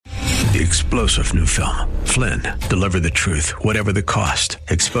The explosive new film, Flynn, deliver the truth, whatever the cost,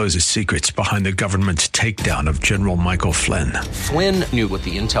 exposes secrets behind the government's takedown of General Michael Flynn. Flynn knew what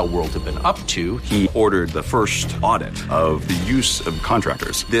the intel world had been up to. He ordered the first audit of the use of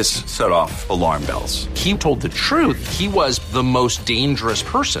contractors. This set off alarm bells. He told the truth. He was the most dangerous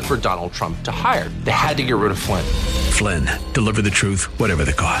person for Donald Trump to hire. They had to get rid of Flynn. Flynn, deliver the truth, whatever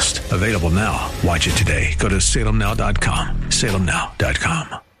the cost. Available now. Watch it today. Go to salemnow.com.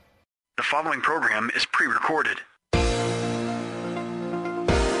 salemnow.com. The following program is pre-recorded.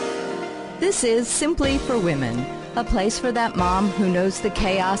 This is Simply for Women, a place for that mom who knows the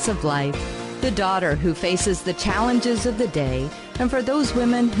chaos of life, the daughter who faces the challenges of the day, and for those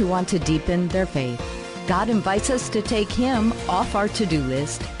women who want to deepen their faith. God invites us to take Him off our to-do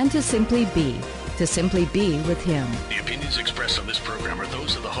list and to simply be with Him. The opinions expressed on this program are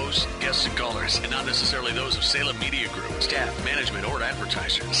those of the hosts, guests, and callers, and not necessarily those of Salem Media Group, staff, management, or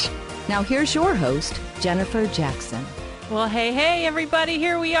advertisers. Now here's your host, Jennifer Jackson. Well, hey, everybody,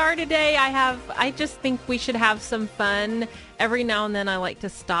 here we are today. I just think we should have some fun. Every now and then I like to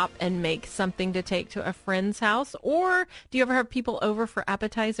stop and make something to take to a friend's house. Or do you ever have people over for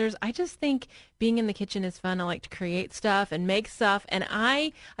appetizers? I just think being in the kitchen is fun. I like to create stuff and make stuff. And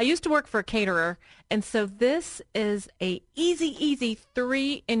I used to work for a caterer. And so this is a easy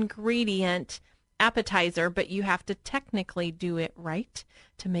 3-ingredient appetizer, but you have to technically do it right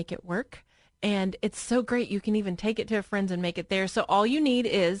to make it work. And it's so great. You can even take it to a friend's and make it there. So all you need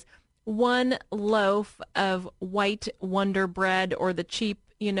is 1 loaf of white Wonder bread, or the cheap,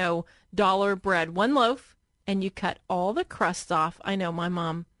 dollar bread. 1 loaf, and you cut all the crusts off. I know my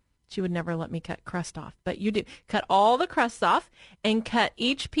mom, she would never let me cut crust off, but you do. Cut all the crusts off and cut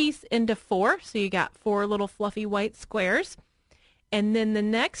each piece into 4. So you got 4 little fluffy white squares. And then the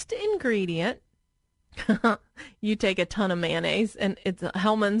next ingredient, you take a ton of mayonnaise, and it's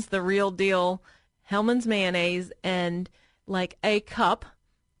Hellmann's, the real deal Hellmann's mayonnaise, and like a cup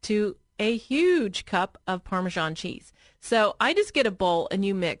to a huge cup of Parmesan cheese. So I just get a bowl, and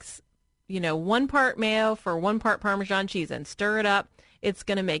you mix, 1 part mayo for 1 part Parmesan cheese, and stir it up. It's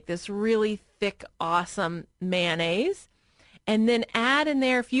going to make this really thick, awesome mayonnaise. And then add in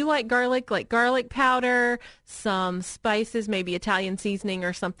there, if you like garlic powder, some spices, maybe Italian seasoning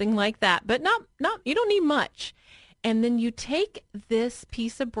or something like that. But not you don't need much. And then you take this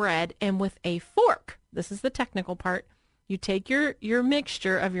piece of bread, and with a fork, this is the technical part, you take your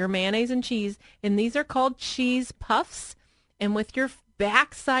mixture of your mayonnaise and cheese, and these are called cheese puffs. And with your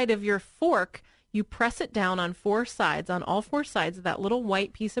back side of your fork, you press it down on 4 sides, on all 4 sides of that little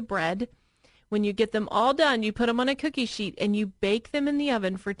white piece of bread. When you get them all done, you put them on a cookie sheet, and you bake them in the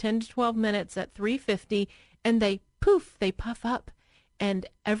oven for 10 to 12 minutes at 350, and they puff up. And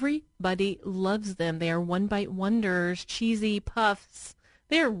everybody loves them. They are one-bite wonders, cheesy puffs.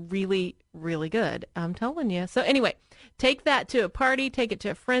 They're really, really good, I'm telling you. So anyway, take that to a party, take it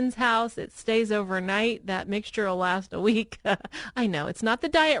to a friend's house. It stays overnight. That mixture will last a week. I know, it's not the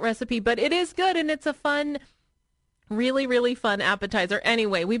diet recipe, but it is good, and it's a fun, really, really fun appetizer.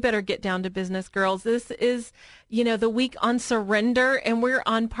 Anyway, we better get down to business, girls. This is, the week on surrender, and we're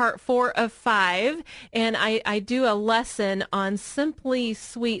on part 4 of 5. And I do a lesson on simply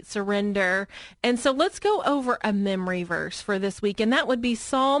sweet surrender. And so let's go over a memory verse for this week. And that would be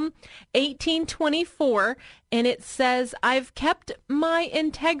Psalm 18:24. And it says, I've kept my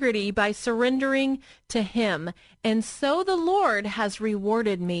integrity by surrendering to Him. And so the Lord has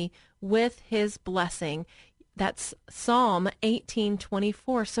rewarded me with His blessing. That's Psalm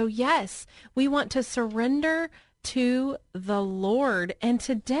 18:24. So yes, we want to surrender to the Lord. And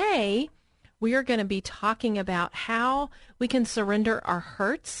today we are going to be talking about how we can surrender our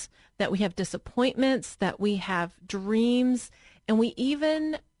hurts, that we have disappointments, that we have dreams, and we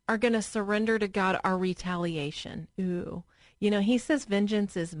even are going to surrender to God our retaliation. Ooh, He says,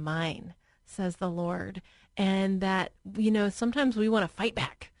 vengeance is mine, says the Lord. And that, sometimes we want to fight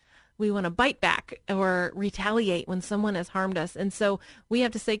back. We want to bite back or retaliate when someone has harmed us. And so we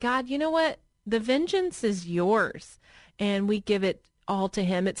have to say, God, you know what? The vengeance is yours. And we give it all to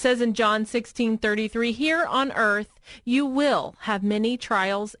Him. It says in John 16:33, here on earth you will have many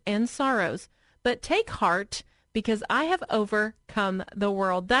trials and sorrows, but take heart because I have overcome the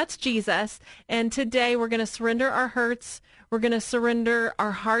world. That's Jesus. And today we're going to surrender our hurts. We're going to surrender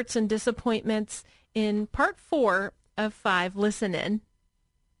our hearts and disappointments in part 4 of 5. Listen in.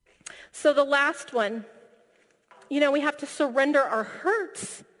 So the last one, we have to surrender our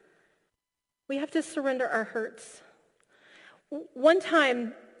hurts. We have to surrender our hurts. One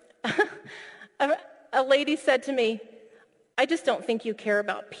time, a lady said to me, I just don't think you care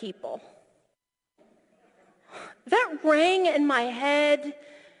about people. That rang in my head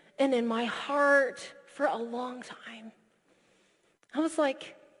and in my heart for a long time. I was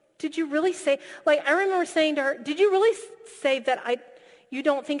like, did you really say, like, I remember saying to her, did you really say that you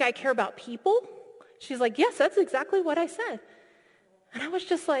don't think I care about people? She's like, yes, that's exactly what I said. And I was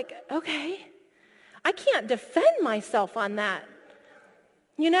just like, okay, I can't defend myself on that.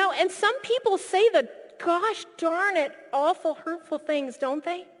 You know, and some people say the gosh darn it, awful, hurtful things, don't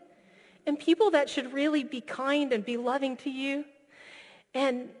they? And people that should really be kind and be loving to you.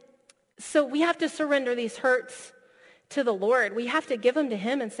 And so we have to surrender these hurts to the Lord. We have to give them to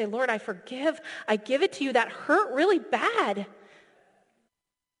him and say, Lord, I forgive. I give it to you. That hurt really bad.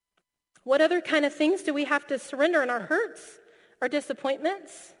 What other kind of things do we have to surrender in our hurts? Our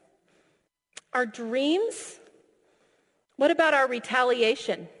disappointments? Our dreams? What about our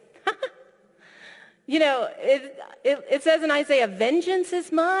retaliation? You know, it says in Isaiah, vengeance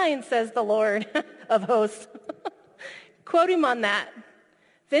is mine, says the Lord of hosts. Quote him on that.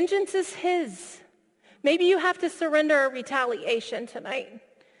 Vengeance is his. Maybe you have to surrender a retaliation tonight.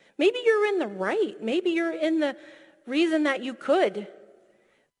 Maybe you're in the right. Maybe you're in the reason that you could.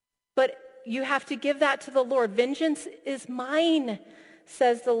 But you have to give that to the Lord. Vengeance is mine,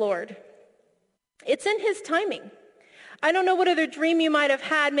 says the Lord. It's in his timing. I don't know what other dream you might have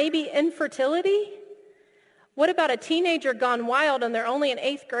had. Maybe infertility. What about a teenager gone wild and they're only in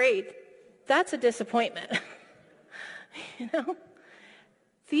 8th grade? That's a disappointment. You know?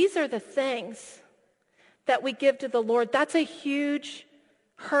 These are the things that we give to the Lord. That's a huge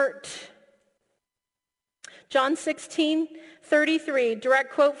hurt. John 16:33,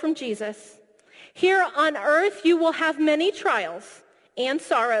 direct quote from Jesus. Here on earth you will have many trials and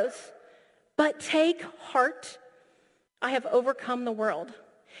sorrows, but take heart. I have overcome the world.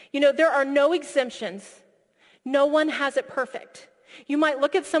 You know, there are no exemptions. No one has it perfect. You might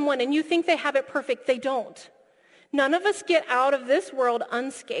look at someone and you think they have it perfect. They don't. None of us get out of this world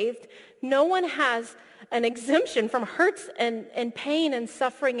unscathed. No one has an exemption from hurts and pain and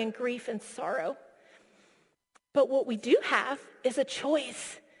suffering and grief and sorrow. But what we do have is a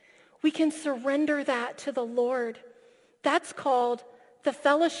choice. We can surrender that to the Lord. That's called the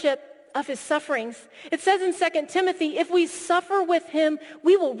fellowship of his sufferings. It says in 2 Timothy, if we suffer with him,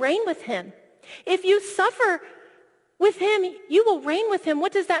 we will reign with him. If you suffer with him, you will reign with him.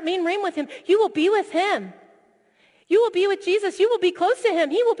 What does that mean, reign with him? You will be with him. You will be with Jesus. You will be close to him.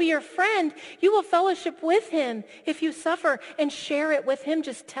 He will be your friend. You will fellowship with him if you suffer and share it with him.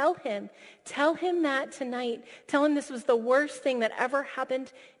 Just tell him. Tell him that tonight. Tell him this was the worst thing that ever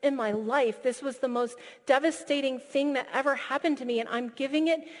happened in my life. This was the most devastating thing that ever happened to me, and I'm giving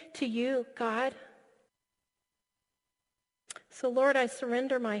it to you, God. So, Lord, I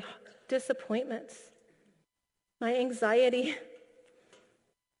surrender my disappointments, my anxiety.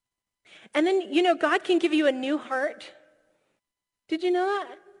 And then, you know, God can give you a new heart. Did you know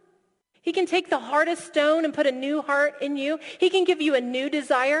that? He can take the heart of stone and put a new heart in you. He can give you a new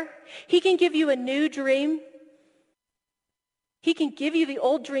desire. He can give you a new dream. He can give you the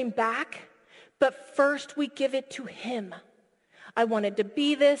old dream back, but first we give it to him. I wanted to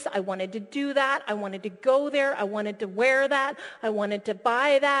be this. I wanted to do that. I wanted to go there. I wanted to wear that. I wanted to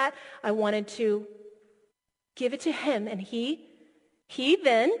buy that. I wanted to give it to him, and he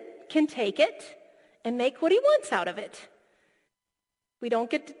then can take it and make what he wants out of it. We don't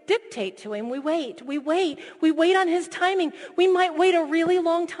get to dictate to him. We wait on his timing. We might wait a really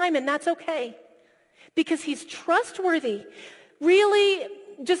long time, and that's okay because he's trustworthy. Really,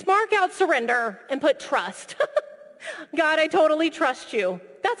 just mark out surrender and put trust. God, I totally trust you.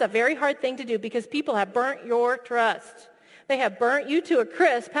 That's a very hard thing to do because people have burnt your trust. They have burnt you to a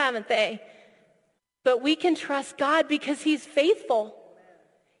crisp, haven't they? But we can trust God because he's faithful.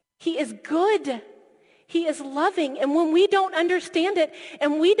 He is good. He is loving. And when we don't understand it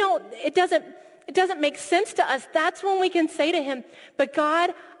and it doesn't make sense to us, that's when we can say to him, but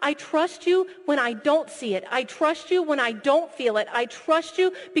God, I trust you when I don't see it. I trust you when I don't feel it. I trust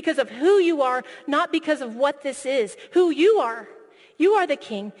you because of who you are, not because of what this is, who you are. You are the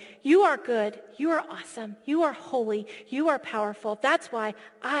King. You are good. You are awesome. You are holy. You are powerful. That's why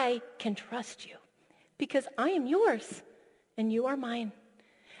I can trust you because I am yours and you are mine.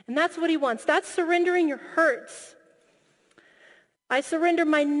 And that's what he wants. That's surrendering your hurts. I surrender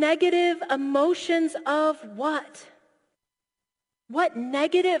my negative emotions of what? What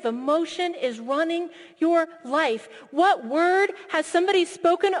negative emotion is running your life? What word has somebody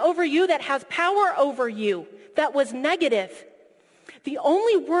spoken over you that has power over you that was negative? The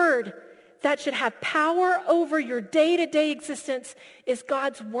only word that should have power over your day-to-day existence is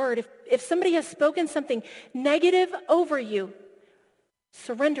God's word. If somebody has spoken something negative over you,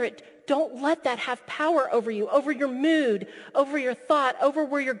 surrender it. Don't let that have power over you, over your mood, over your thought, over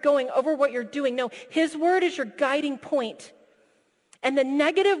where you're going, over what you're doing. No, his word is your guiding point. And the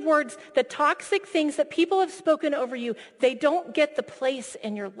negative words, the toxic things that people have spoken over you, they don't get the place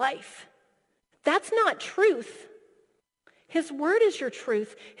in your life. That's not truth. His word is your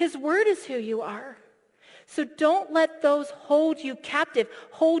truth. His word is who you are. So don't let those hold you captive,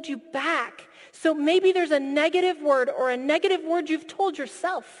 hold you back. So maybe there's a negative word or a negative word you've told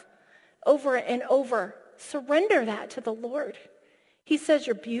yourself over and over. Surrender that to the Lord. He says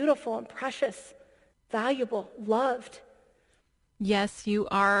you're beautiful and precious, valuable, loved. Yes, you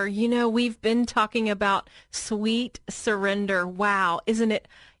are. You know, we've been talking about sweet surrender. Wow. Isn't it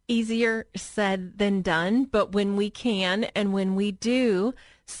easier said than done? But when we can and when we do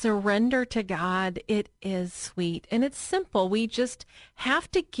surrender to God, it is sweet and it's simple. We just have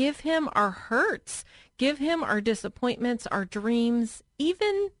to give him our hurts, give him our disappointments, our dreams,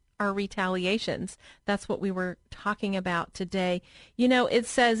 even our retaliations. That's what we were talking about today. You know, it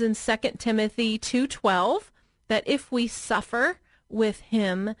says in 2 Timothy 2:12 that if we suffer with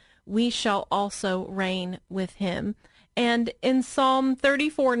him, we shall also reign with him. And in Psalm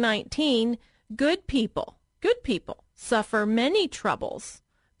 34:19, good people suffer many troubles,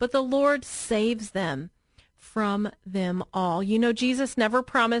 but the Lord saves them from them all. You know, Jesus never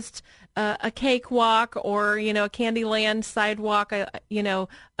promised a cakewalk or, you know, a Candyland sidewalk,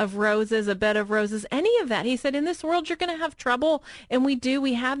 of roses, a bed of roses, any of that. He said, in this world, you're going to have trouble. And we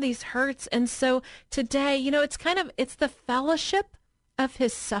have these hurts. And so today, you know, it's the fellowship of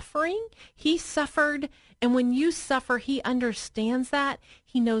his suffering. He suffered. And when you suffer, he understands that.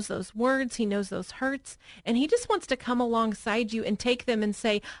 He knows those words. He knows those hurts. And he just wants to come alongside you and take them and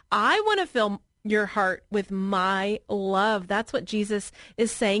say, I want to fill your heart with my love. That's what Jesus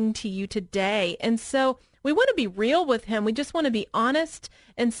is saying to you today. And so we want to be real with him. We just want to be honest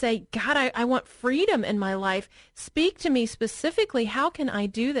and say, God, I want freedom in my life. Speak to me specifically. How can I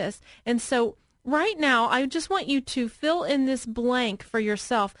do this? And so right now, I just want you to fill in this blank for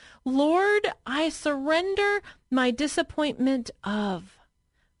yourself. Lord, I surrender my disappointment of.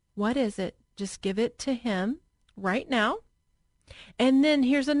 What is it? Just give it to him right now. And then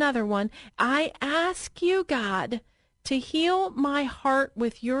here's another one. I ask you, God, to heal my heart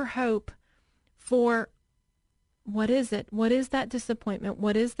with your hope for what is it? What is that disappointment?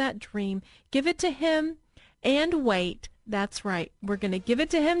 What is that dream? Give it to him and wait. That's right. We're going to give it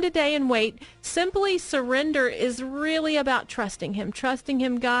to him today and wait. Simply surrender is really about trusting him. Trusting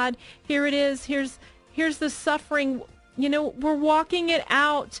him, God. Here it is. Here's the suffering. You know, we're walking it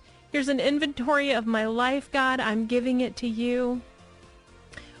out. Here's an inventory of my life, God. I'm giving it to you.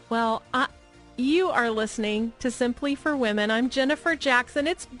 Well, you are listening to Simply for Women. I'm Jennifer Jackson.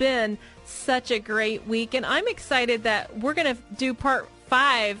 It's been such a great week, and I'm excited that we're going to do part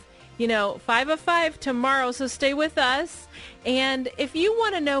 5, 5 of 5 tomorrow, so stay with us. And if you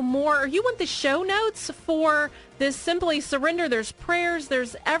want to know more, or you want the show notes for this Simply Surrender, there's prayers,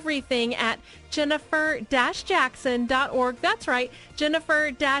 there's everything at jennifer-jackson.org. That's right,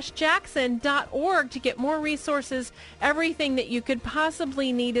 jennifer-jackson.org to get more resources. Everything that you could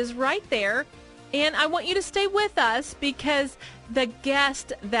possibly need is right there. And I want you to stay with us because the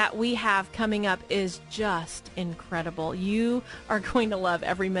guest that we have coming up is just incredible. You are going to love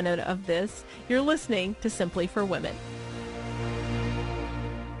every minute of this. You're listening to Simply for Women.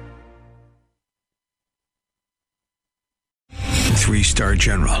 Three-star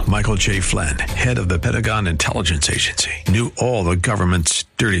General Michael J. Flynn, head of the Pentagon Intelligence Agency, knew all the government's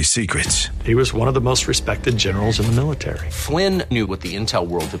dirty secrets. He was one of the most respected generals in the military. Flynn knew what the intel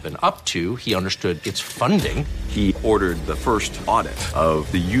world had been up to. He understood its funding. He ordered the first audit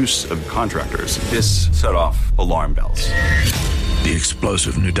of the use of contractors. This set off alarm bells. The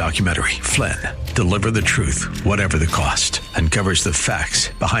explosive new documentary, Flynn, Deliver the Truth, Whatever the Cost, uncovers the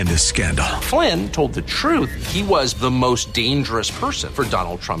facts behind this scandal. Flynn told the truth. He was the most dangerous person for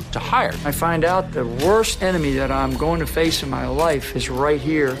Donald Trump to hire. I find out the worst enemy that I'm going to face in my life is right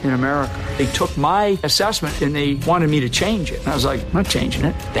here in America. They took my assessment and they wanted me to change it. And I was like, I'm not changing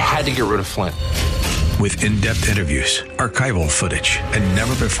it. They had to get rid of Flynn. With in-depth interviews, archival footage, and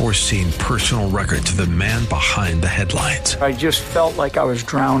never-before-seen personal records of the man behind the headlines. I just felt like I was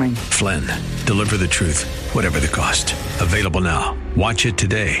drowning. Flynn, Deliver the Truth, Whatever the Cost. Available now. Watch it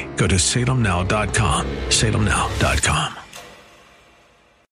today. Go to salemnow.com. salemnow.com.